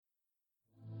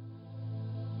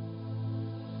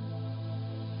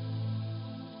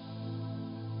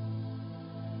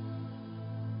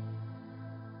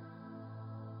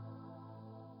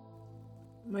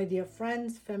My dear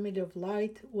friends, family of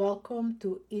light, welcome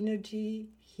to Energy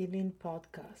Healing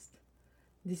Podcast.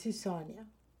 This is Sonia.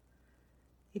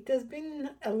 It has been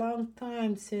a long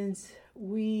time since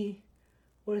we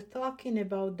were talking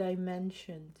about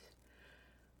dimensions.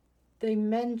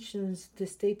 Dimensions, the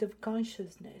state of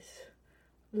consciousness.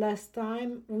 Last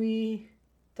time we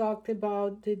talked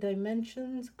about the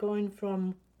dimensions going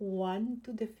from 1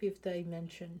 to the 5th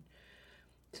dimension.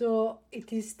 So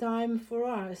it is time for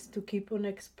us to keep on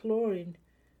exploring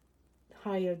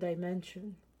higher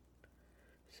dimension.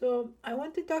 So I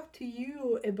want to talk to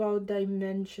you about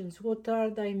dimensions. What are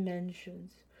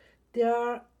dimensions? They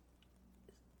are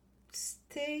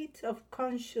states of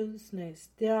consciousness.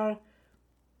 They are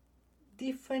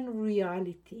different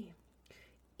reality.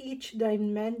 Each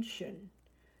dimension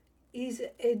is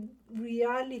a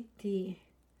reality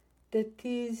that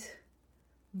is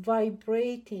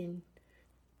vibrating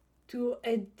to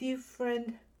a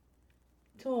different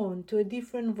tone, to a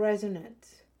different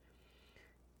resonance.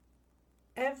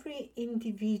 Every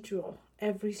individual,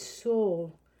 every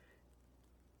soul,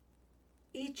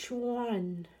 each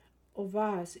one of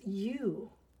us, you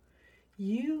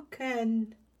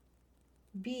can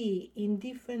be in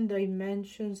different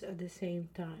dimensions at the same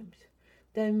time.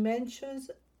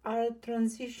 Dimensions are a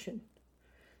transition.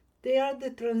 They are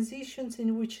the transitions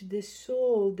in which the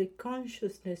soul, the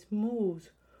consciousness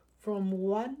moves from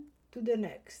one to the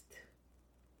next.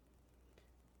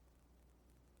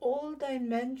 All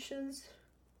dimensions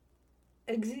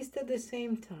exist at the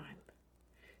same time.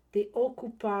 They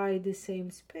occupy the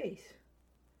same space.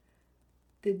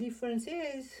 The difference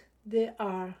is they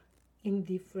are in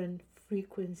different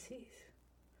frequencies.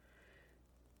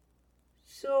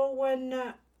 So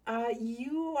when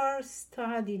you are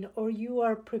studying or you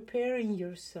are preparing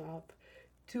yourself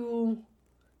to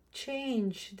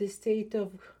change the state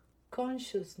of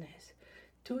consciousness,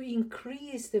 to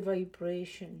increase the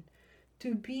vibration,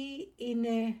 to be in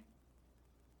a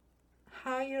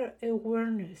higher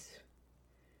awareness,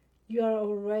 you are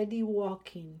already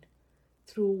walking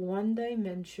through one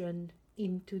dimension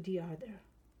into the other.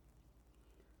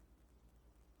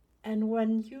 And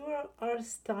when you are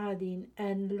studying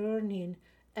and learning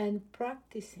and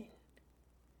practicing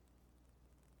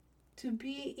to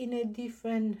be in a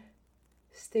different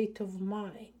state of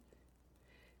mind,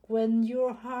 when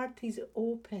your heart is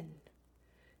open,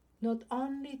 not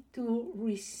only to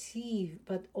receive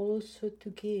but also to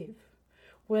give,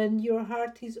 when your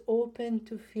heart is open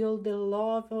to feel the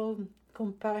love of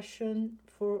compassion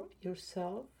for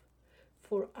yourself,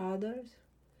 for others,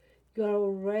 you are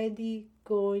already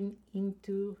going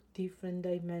into different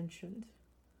dimensions.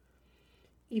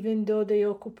 Even though they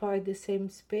occupy the same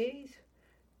space,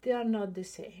 they are not the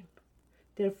same.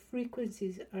 Their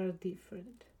frequencies are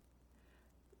different.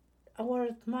 Our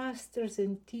masters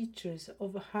and teachers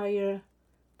of higher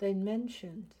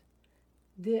dimensions,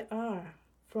 they are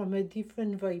from a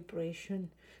different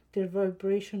vibration. Their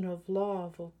vibration of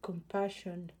love, of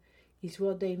compassion, is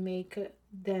what they make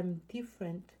them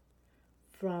different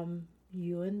from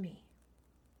you and me.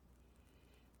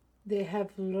 They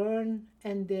have learned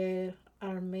and they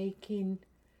are making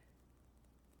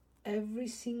every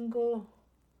single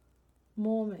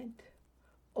moment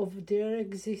of their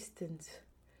existence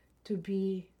to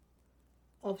be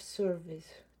of service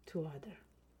to others.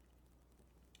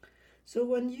 So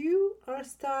when you are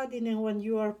studying and when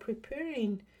you are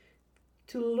preparing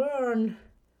to learn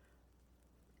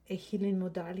a healing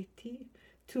modality,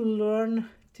 to learn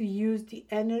to use the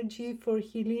energy for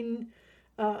healing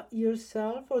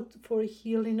yourself or for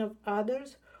healing of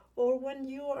others, or when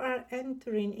you are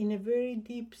entering in a very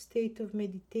deep state of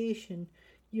meditation,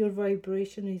 your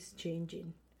vibration is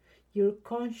changing. Your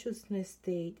consciousness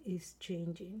state is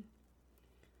changing.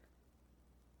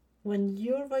 When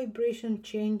your vibration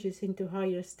changes into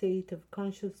higher state of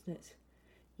consciousness,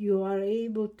 you are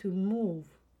able to move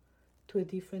to a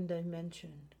different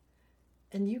dimension.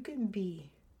 And you can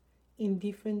be in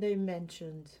different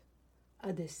dimensions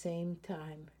at the same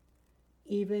time,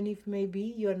 even if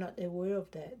maybe you're not aware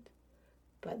of that.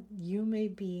 But you may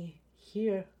be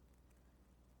here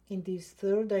in this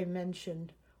third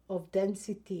dimension of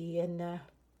density and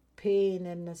pain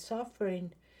and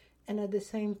suffering, and at the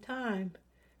same time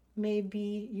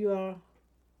maybe you are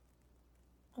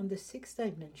on the 6th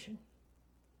dimension.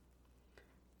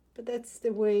 But that's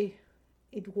the way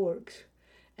it works.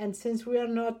 And since we are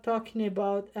not talking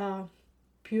about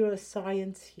pure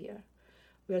science here,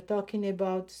 we are talking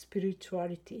about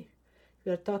spirituality.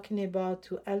 We are talking about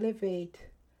to elevate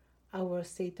our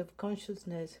state of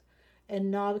consciousness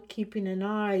and not keeping an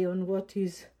eye on what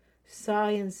is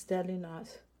science telling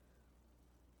us.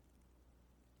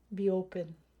 Be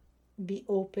open, be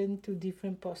open to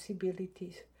different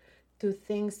possibilities, to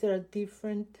things that are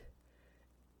different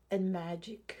and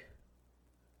magic.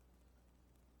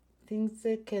 Things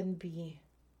that can be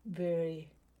very,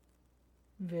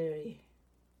 very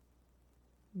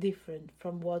different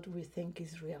from what we think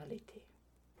is reality.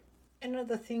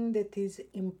 Another thing that is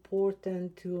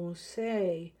important to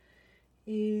say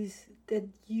is that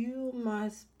you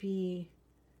must be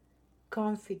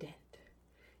confident.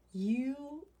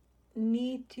 You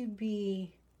need to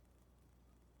be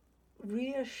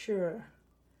reassured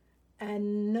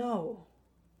and know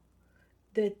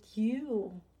that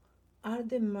you are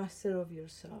the master of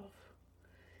yourself.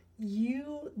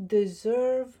 You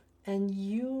deserve and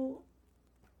you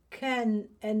can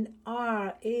and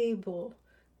are able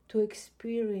to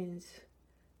experience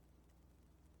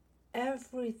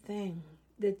everything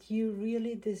that you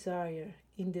really desire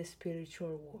in the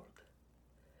spiritual world.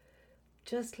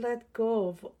 Just let go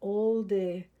of all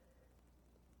the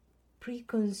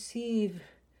preconceived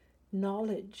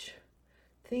knowledge,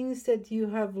 things that you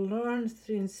have learned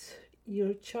since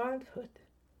your childhood,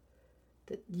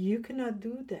 that you cannot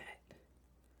do that.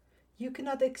 You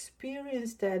cannot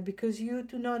experience that because you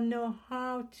do not know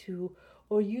how to,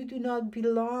 or you do not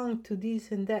belong to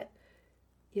this and that.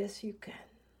 Yes, you can.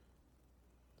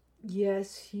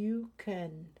 Yes, you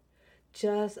can.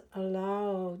 Just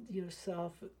allow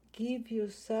yourself, give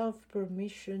yourself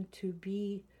permission to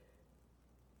be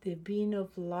the being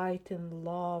of light and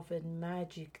love and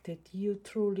magic that you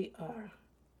truly are.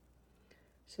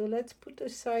 So let's put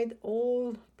aside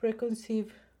all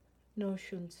preconceived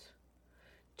notions.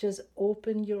 Just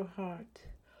open your heart,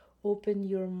 open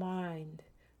your mind,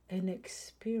 and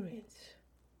experience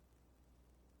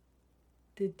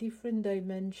the different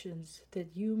dimensions that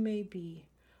you maybe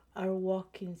are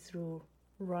walking through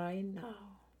right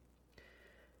now.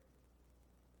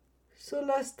 So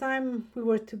last time we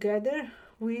were together,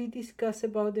 we discussed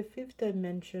about the fifth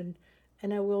dimension,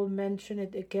 and I will mention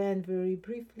it again very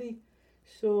briefly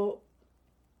so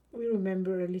we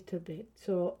remember a little bit.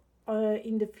 So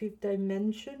in the fifth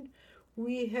dimension,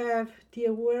 we have the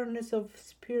awareness of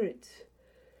spirits.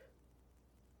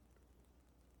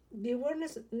 The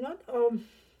awareness not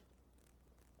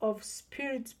of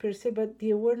spirits per se, but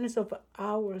the awareness of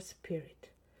our spirit.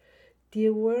 The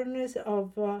awareness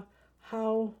of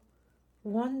how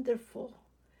wonderful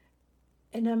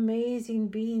and amazing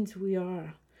beings we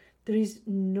are. There is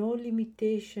no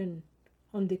limitation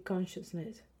on the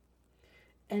consciousness.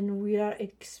 And we are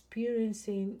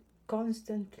experiencing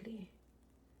constantly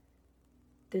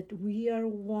that we are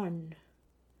one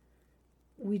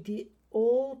with the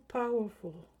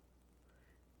all-powerful.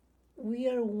 We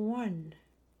are one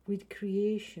with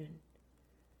creation.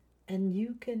 And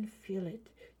you can feel it.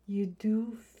 You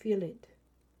do feel it.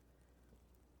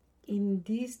 In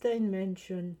this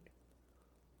dimension,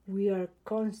 we are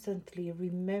constantly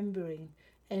remembering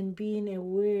and being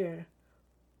aware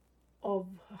of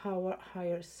our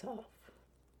higher self.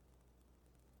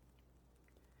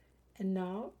 And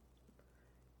now,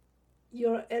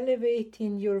 you're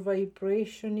elevating your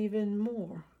vibration even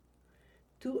more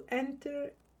to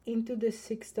enter into the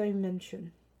sixth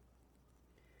dimension.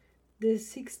 The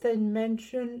sixth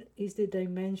dimension is the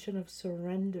dimension of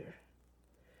surrender.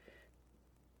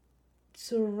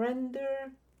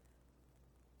 Surrender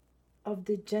of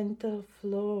the gentle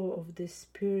flow of the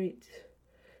spirit,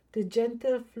 the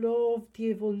gentle flow of the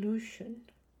evolution.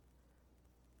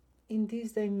 In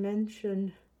this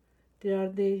dimension, there are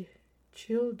the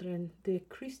children, the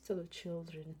crystal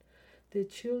children, the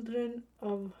children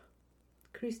of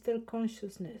crystal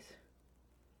consciousness.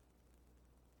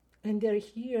 And they're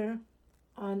here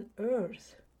on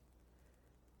earth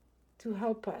to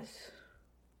help us,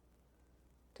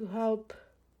 to help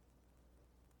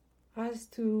us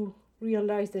to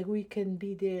realize that we can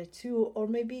be there too, or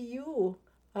maybe you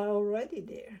are already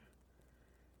there.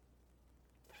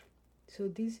 So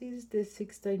this is the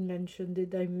sixth dimension, the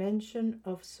dimension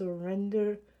of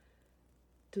surrender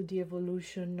to the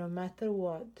evolution, no matter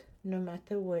what, no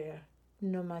matter where,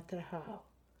 no matter how.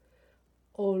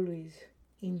 Always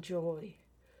in joy,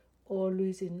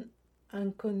 always in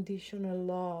unconditional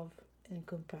love and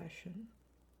compassion.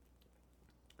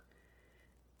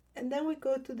 And then we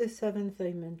go to the seventh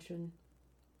dimension.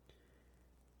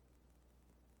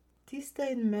 This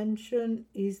dimension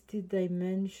is the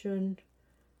dimension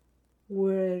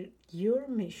where your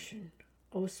mission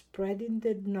of spreading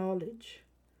the knowledge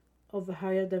of a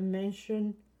higher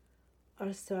dimension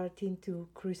are starting to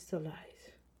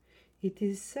crystallize. It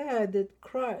is said that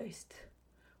Christ,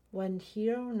 when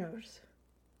here on earth,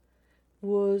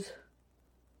 was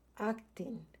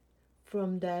acting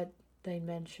from that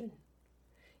dimension.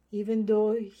 Even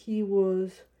though he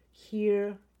was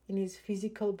here in his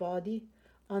physical body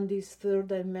on this third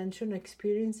dimension,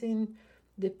 experiencing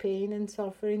the pain and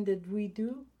suffering that we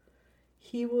do,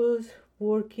 he was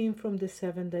working from the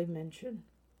seventh dimension.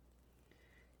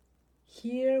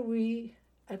 Here we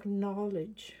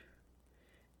acknowledge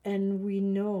and we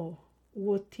know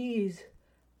what is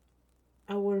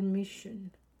our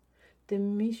mission, the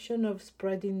mission of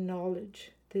spreading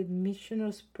knowledge, the mission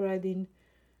of spreading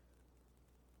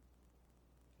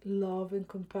love and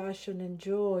compassion and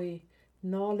joy,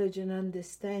 knowledge and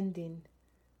understanding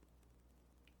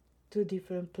to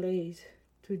different places,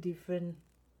 to different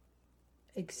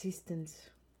existence.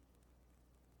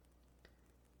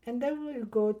 And then we'll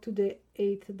go to the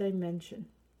eighth dimension.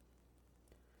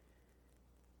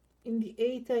 In the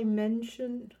eighth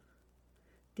dimension,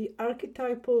 the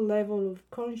archetypal level of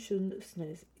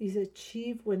consciousness is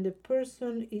achieved when the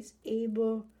person is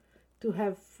able to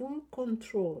have full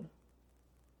control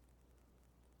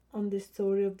on the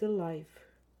story of the life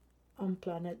on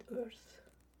planet Earth.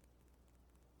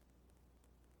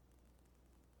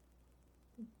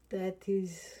 That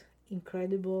is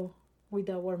incredible. With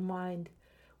our mind,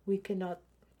 I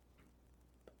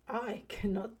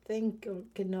cannot think or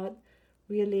cannot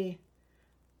really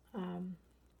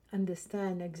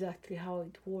understand exactly how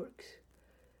it works.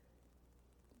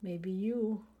 Maybe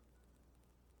you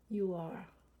are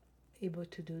able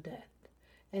to do that.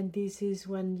 And this is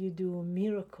when you do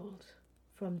miracles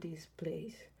from this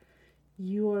place.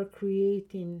 You are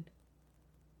creating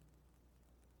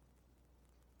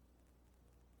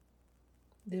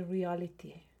the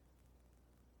reality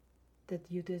that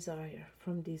you desire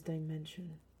from this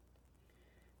dimension.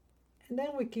 And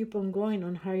then we keep on going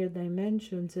on higher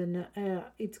dimensions, and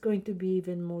it's going to be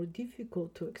even more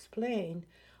difficult to explain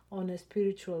on a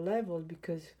spiritual level,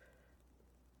 because,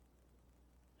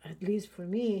 at least for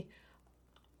me,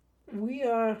 we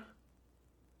are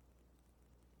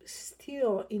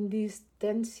still in this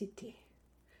density.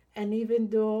 And even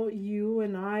though you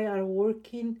and I are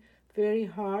working very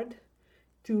hard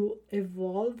to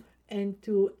evolve and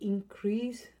to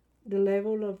increase the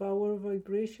level of our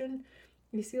vibration,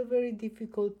 it's still very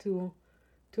difficult to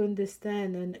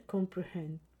understand and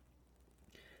comprehend.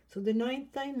 So the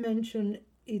ninth dimension,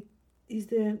 it is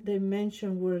the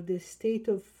dimension where the state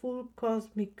of full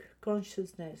cosmic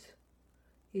consciousness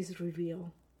is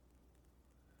revealed.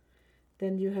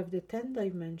 Then you have the 10th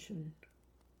dimension,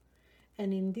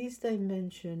 and in this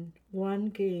dimension one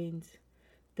gains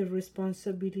the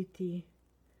responsibility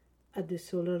at the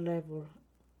solar level.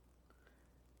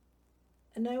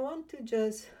 And I want to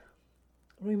just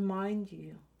remind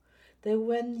you that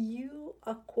when you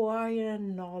acquire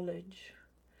knowledge,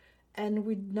 and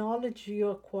with knowledge you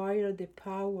acquire the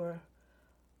power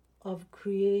of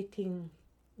creating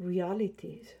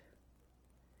realities,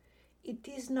 it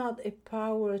is not a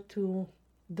power to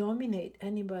dominate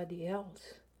anybody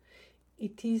else.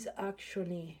 It is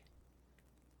actually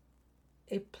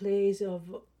a place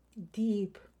of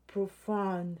deep,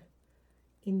 profound,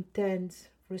 intense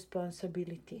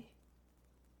responsibility.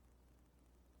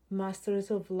 Masters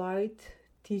of light,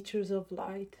 teachers of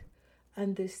light,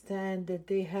 understand that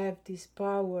they have this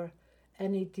power,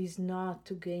 and it is not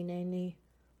to gain any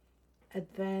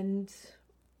advance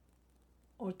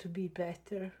or to be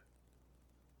better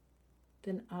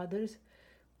than others.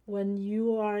 When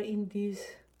you are in this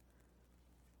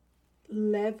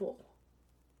level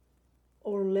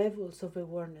or levels of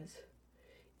awareness,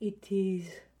 it is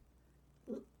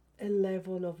a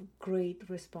level of great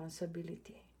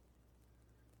responsibility,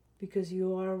 because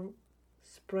you are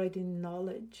spreading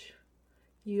knowledge,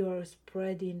 you are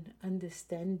spreading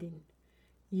understanding.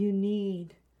 You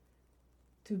need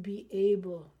to be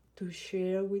able to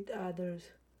share with others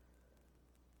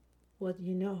what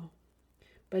you know.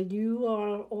 But you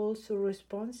are also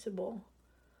responsible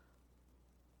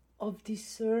of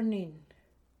discerning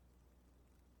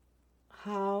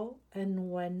how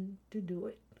and when to do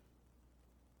it.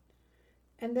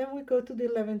 And then we go to the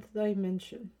 11th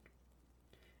dimension.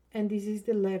 And this is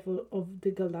the level of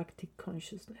the galactic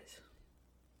consciousness.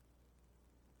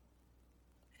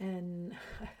 And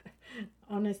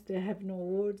honestly, I have no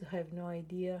words, I have no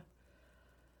idea.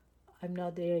 I'm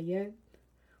not there yet.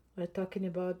 We're talking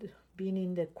about being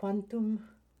in the quantum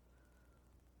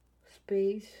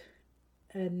space,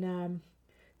 and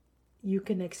you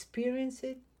can experience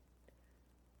it.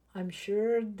 I'm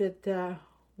sure that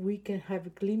we can have a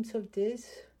glimpse of this,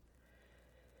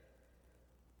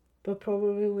 but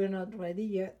probably we're not ready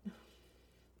yet.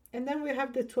 And then we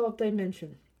have the 12th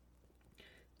dimension.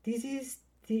 This is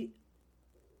the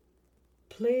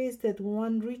place that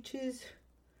one reaches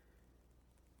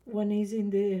when he's in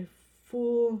the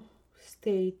full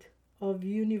state of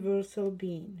universal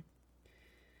being.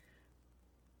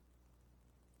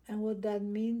 And what that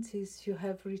means is you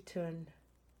have returned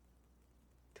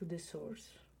to the source.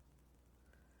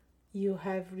 You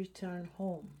have returned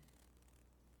home.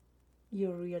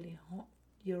 Your real home,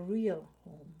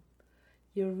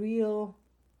 your real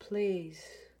place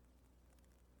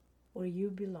where you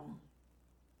belong.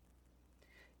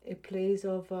 A place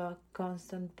of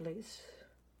constant bliss,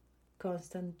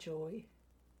 constant joy,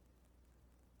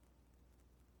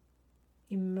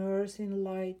 immersed in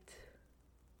light,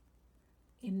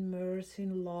 immersed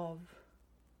in love.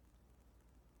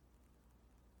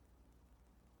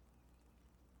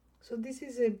 So this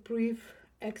is a brief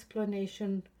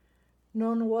explanation,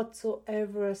 non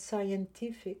whatsoever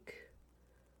scientific,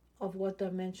 of what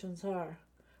dimensions are.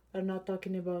 We're not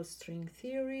talking about string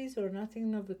theories or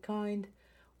nothing of the kind.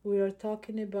 We are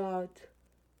talking about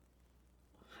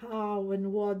how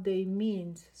and what they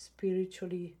mean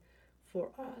spiritually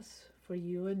for us, for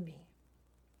you and me.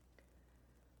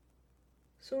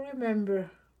 So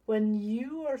remember, when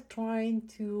you are trying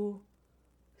to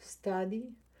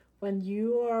study, when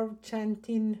you are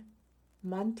chanting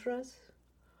mantras,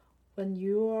 when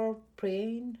you are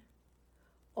praying,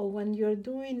 or when you're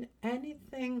doing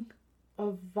anything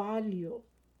of value,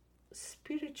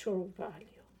 spiritual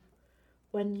value,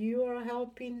 when you are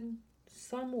helping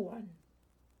someone,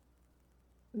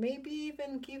 maybe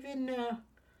even giving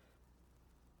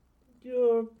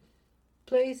your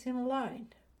place in line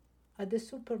at the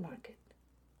supermarket.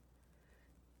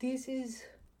 This is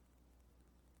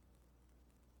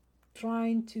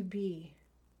trying to be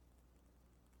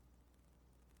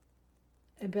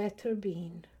a better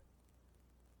being.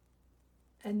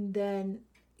 And then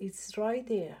it's right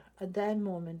there at that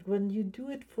moment when you do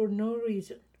it for no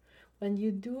reason, when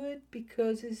you do it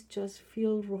because it just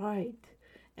feels right,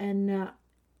 and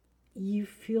you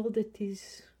feel that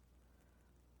it's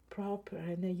proper,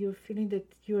 and then you're feeling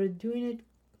that you're doing it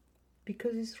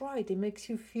because it's right. It makes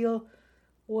you feel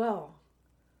well.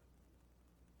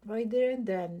 Right there and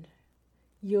then,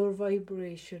 your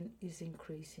vibration is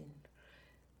increasing.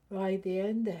 Right there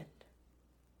and then,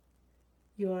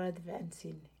 you are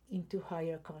advancing into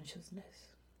higher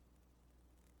consciousness.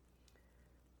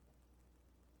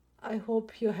 I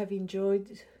hope you have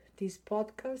enjoyed this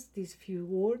podcast, these few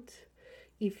words.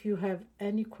 If you have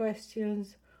any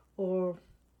questions, or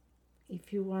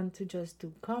if you want to just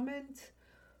do comments,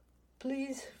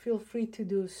 please feel free to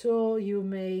do so. You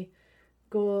may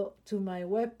go to my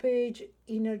webpage,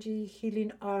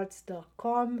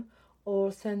 energyhealingarts.com,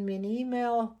 or send me an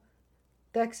email,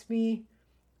 text me.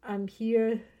 I'm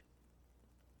here,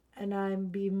 and I'm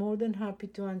be more than happy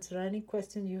to answer any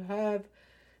question you have.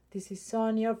 This is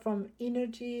Sonia from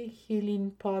Energy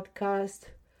Healing Podcast.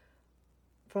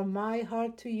 From my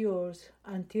heart to yours,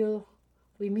 until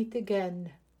we meet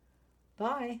again.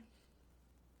 Bye.